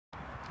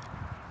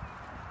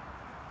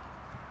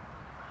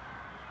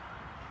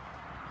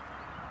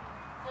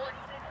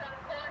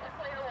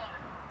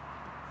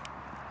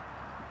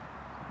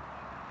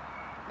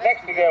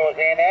Next to go is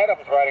Ann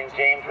Adams riding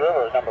James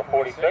River, number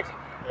 46.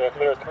 They're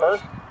clear at the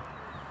first.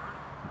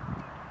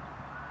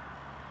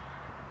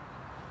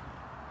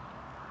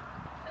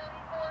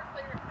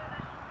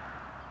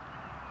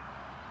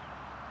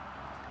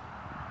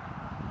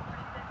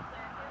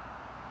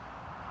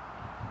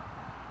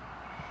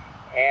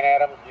 Ann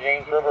Adams and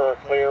James River are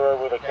clear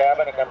over the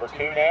cabin at number 2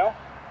 now.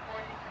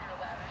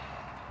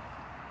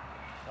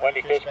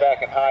 Wendy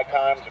Fishback and High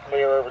Times are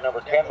clear over number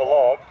 10, the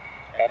log,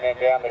 and then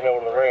down the hill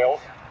to the rails,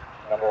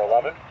 number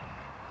 11.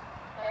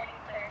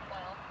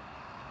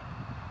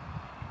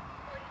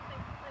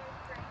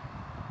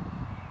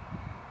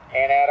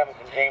 Ann Adams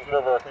and James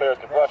River are clear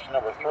at the brush,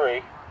 number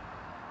 3,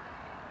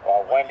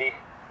 while Wendy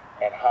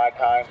and High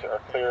Times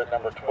are clear at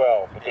number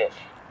 12, the ditch.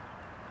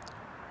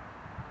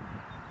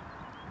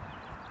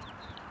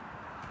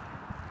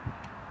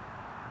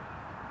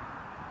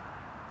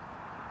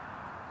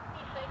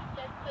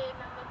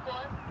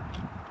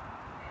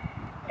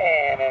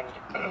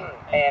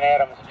 Ann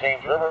Adams and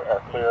James River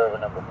are clear over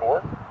number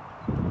 4,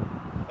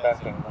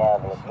 fencing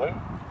marvelously.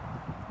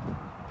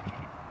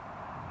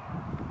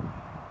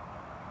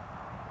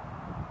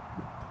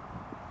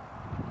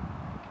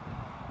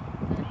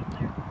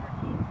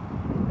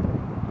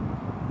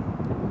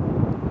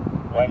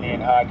 Wendy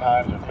and High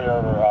Times are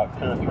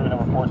clear through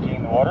number 14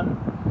 in the water.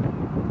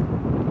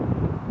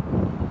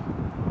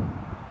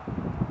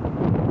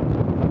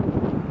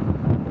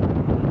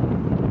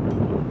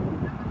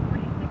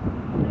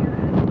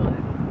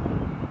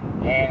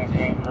 Ann and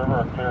James River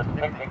are clear at the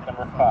picnic,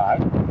 number 5.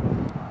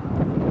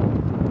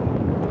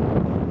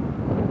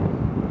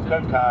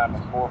 Stroke time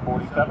is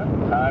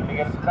 4:47. Time to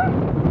get us time.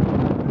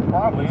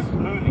 Probably a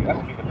smoothie. That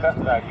would be the best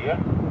idea.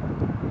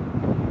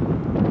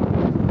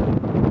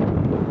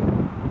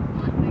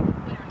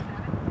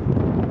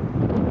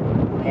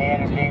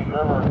 Ann and James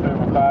River are clear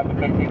for 5 to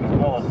picnic as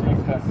well as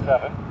 6, 10,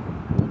 7.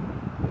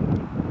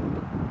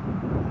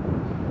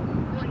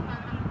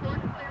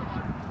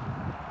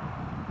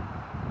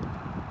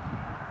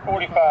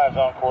 .45's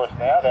on course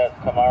now. That's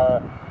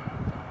Tamara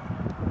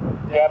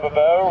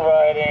Dababo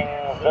riding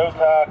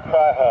Zota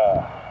Kryha.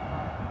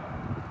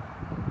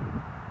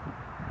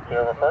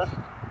 Clear over first.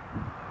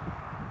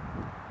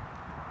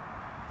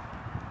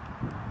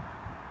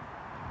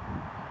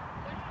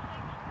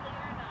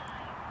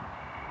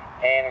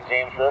 Ann and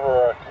James River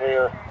are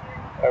clear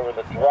over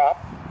the drop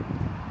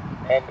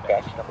and the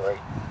bench, number 8.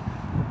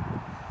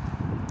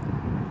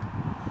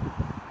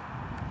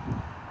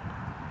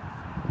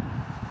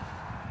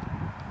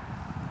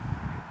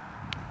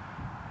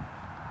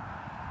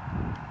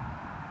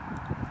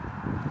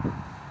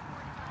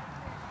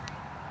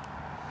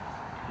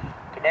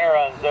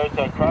 Tamara and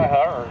Zota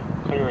Kryha are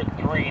clear at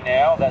 3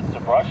 now. That's the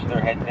brush.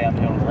 They're heading down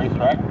the hill to the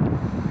racetrack.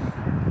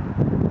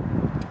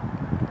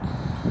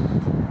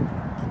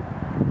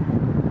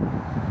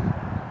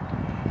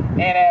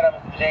 Ann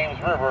Adams and James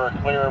River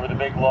are clear over the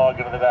big log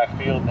into the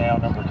backfield now,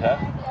 number 10.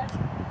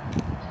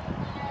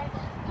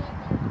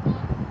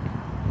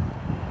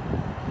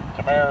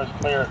 Tamara's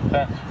clear at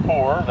fence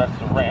 4. That's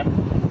the ramp.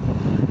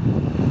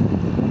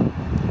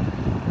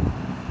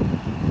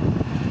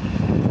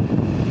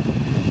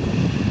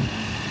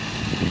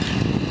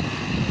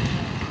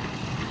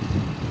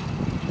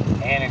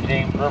 Ann and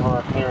James River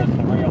are clear at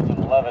the rails at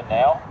 11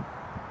 now.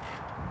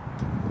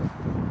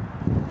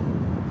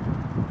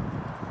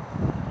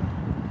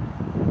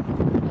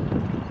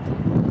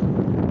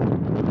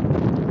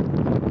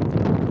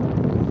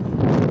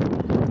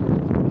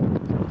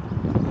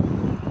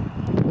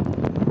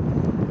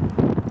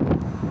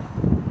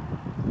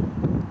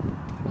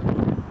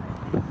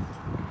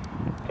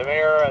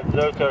 Tamara and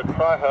Zota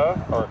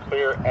Kryha are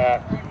clear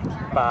at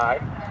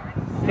 5,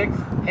 6,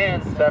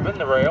 and 7,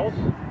 the rails.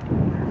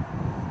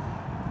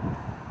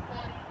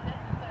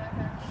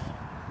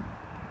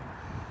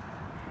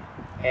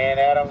 Ann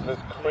Adams is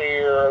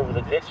clear over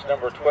the ditch,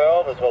 number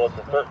 12, as well as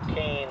the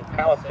 13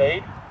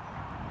 Palisade.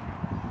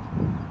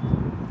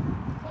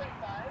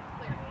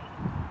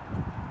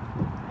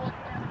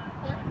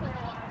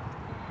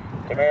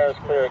 Tamara's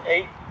clear at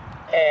 8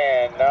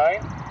 and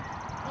 9.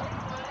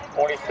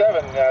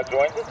 47 now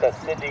joins us. That's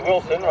Sydney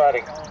Wilson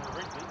riding.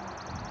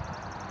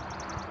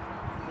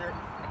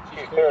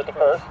 She's clear at the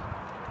first.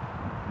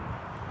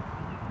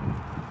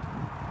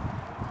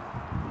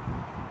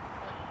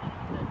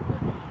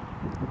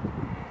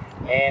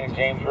 Ann and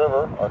James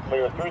River are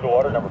clear through the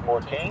water, number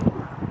 14,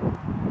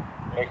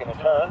 making the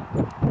turn.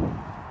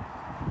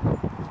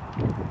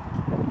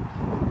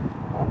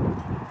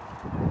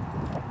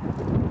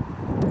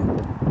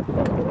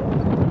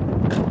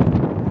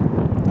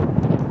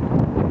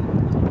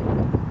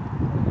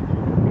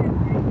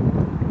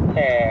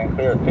 And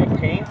clear at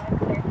 15.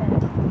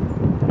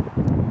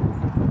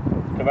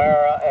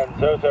 Tamara and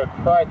Zota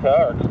Kryha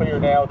are clear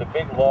now at the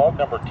big log,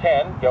 number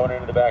 10, going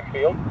into the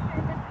backfield.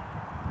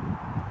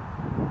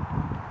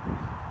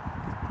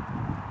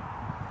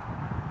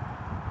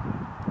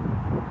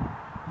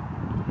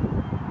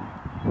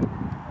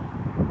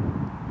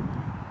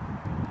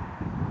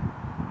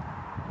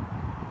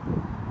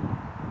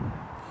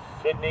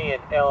 Sydney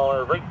and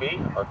Eleanor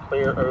Rigby are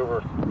clear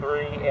over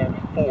 3 and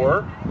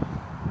 4.